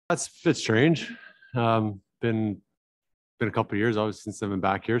It's strange. Been a couple of years obviously since I've been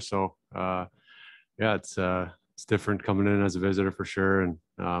back here, so yeah, it's different coming in as a visitor for sure, and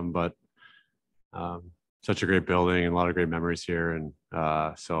but such a great building and a lot of great memories here, and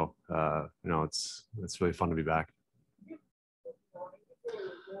it's really fun to be back.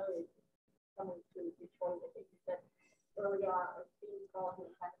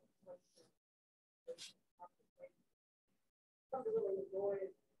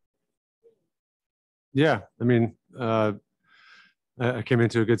 Yeah, I mean, I came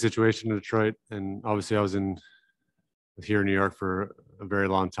into a good situation in Detroit, and obviously I was in here in New York for a very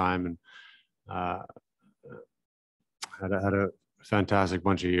long time, and uh, had a fantastic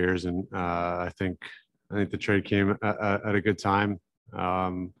bunch of years, and I think the trade came at a good time,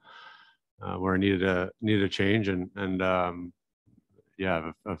 where I needed a change, and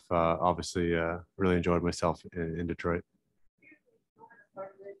yeah, I've obviously really enjoyed myself in Detroit.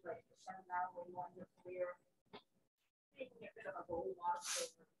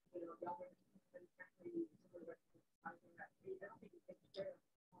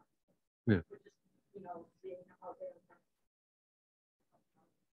 Yeah.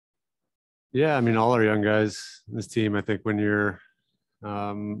 Yeah, I mean, all our young guys in this team, I think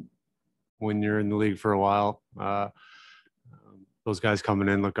um, when you're in the league for a while, those guys coming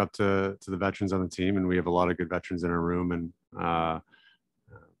in look up to the veterans on the team, and we have a lot of good veterans in our room, and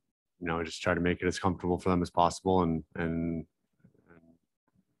just try to make it as comfortable for them as possible, and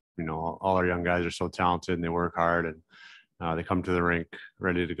all our young guys are so talented and they work hard, and they come to the rink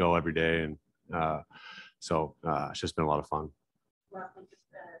ready to go every day, and it's just been a lot of fun.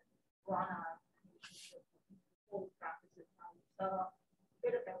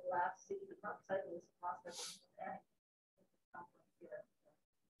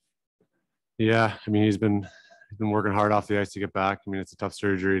 Yeah, I mean, he's been working hard off the ice to get back. I mean, it's a tough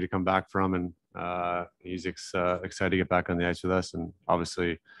surgery to come back from, and he's excited to get back on the ice with us. And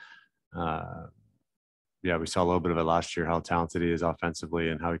obviously, uh, yeah, we saw a little bit of it last year, how talented he is offensively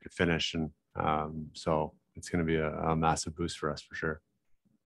and how he could finish. And so it's going to be a massive boost for us for sure.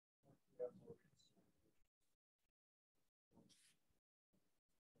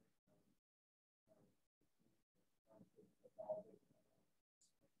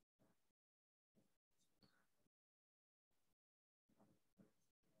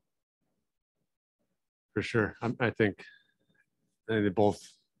 For sure. I think they both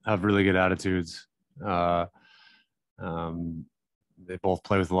have really good attitudes. Uh, um, they both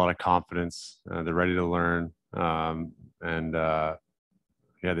play with a lot of confidence. They're ready to learn, and yeah,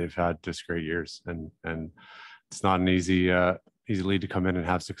 they've had just great years. And it's not an easy lead to come in and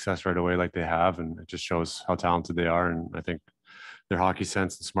have success right away like they have, and it just shows how talented they are. And I think their hockey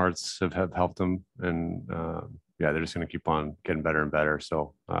sense and smarts have helped them. And yeah, they're just going to keep on getting better and better.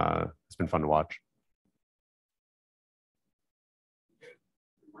 So it's been fun to watch.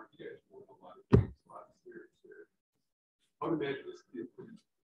 I would imagine this would be a pretty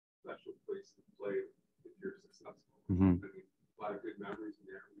special place to play if you're successful. Mm-hmm. I mean, a lot of good memories in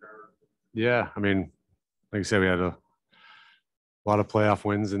there. Yeah, I mean, like I said, we had a lot of playoff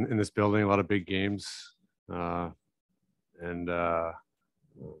wins in this building, a lot of big games, uh, and yeah,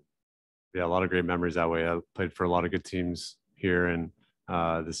 a lot of great memories that way. I played for a lot of good teams here, and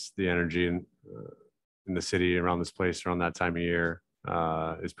the energy in the city around this place around that time of year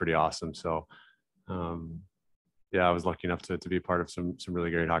is pretty awesome. So um, yeah, I was lucky enough to be part of some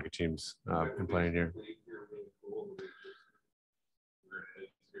really great hockey teams and playing here.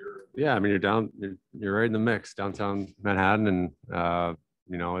 Yeah, I mean, you're right in the mix, downtown Manhattan, and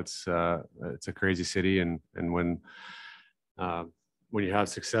it's a crazy city, and uh, when you have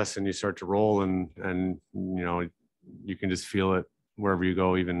success and you start to roll, and you can just feel it wherever you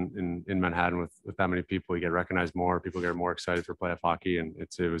go, even in Manhattan with that many people. You get recognized more, people get more excited for playoff hockey, and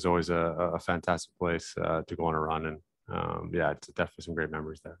it was always a fantastic place to go on a run, and yeah, it's definitely some great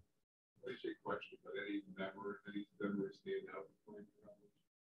memories there. Question, but any memories stand out?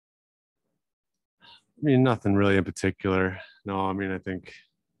 I mean, nothing really in particular. No, I mean,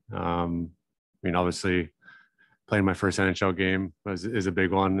 obviously playing my first NHL game is a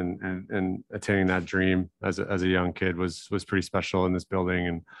big one, and attaining that dream as a young kid was pretty special in this building.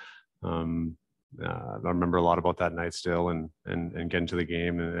 And I remember a lot about that night still, and getting to the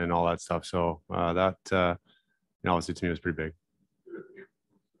game and all that stuff. So that obviously to me was pretty big.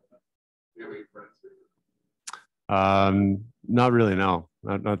 Not really, no.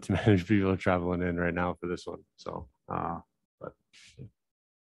 Not too many people are traveling in right now for this one. So, but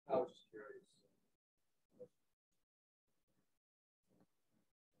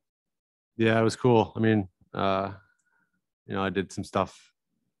yeah, it was cool. I mean, I did some stuff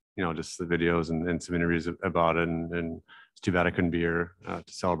just the videos and some interviews about it. And it's too bad I couldn't be here to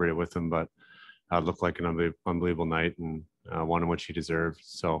celebrate it with him, but it looked like an unbelievable night and one in which he deserved.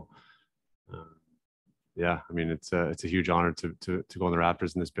 So, yeah, I mean, it's a huge honor to go in the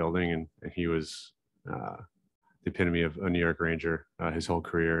Raptors in this building, and he was the epitome of a New York Ranger his whole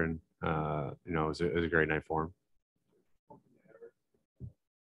career, and it was a great night for him.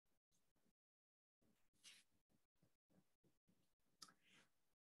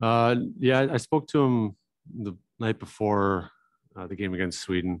 Yeah, I spoke to him the night before the game against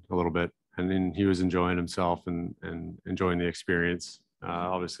Sweden a little bit, and then he was enjoying himself and enjoying the experience.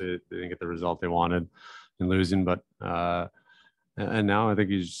 Obviously, they didn't get the result they wanted in losing, but and now I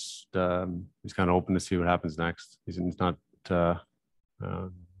think he's kind of open to see what happens next. He's not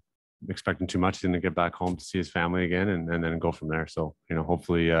expecting too much. He's going to get back home to see his family again, and then go from there. So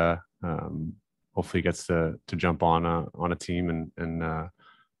hopefully he gets to jump on a team and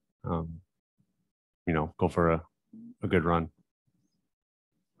go for a good run.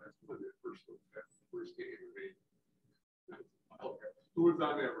 Who was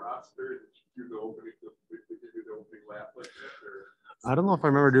on that roster? Did you do the opening? Did you do the opening lap like that? Or? I don't know if I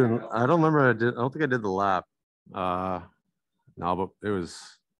remember doing. I don't remember. I don't think I did the lap. No, but it was.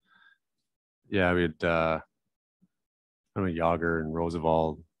 Yeah, we had. Yager and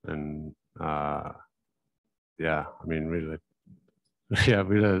Roosevelt and. Yeah, I mean, we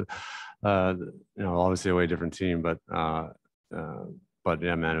had. Obviously a way different team, but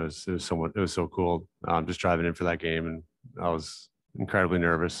yeah, man, it was so cool. Just driving in for that game, and I was incredibly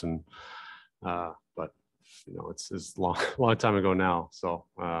nervous, and but it's a long time ago now. So,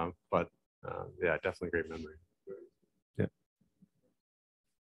 but yeah, definitely great memory.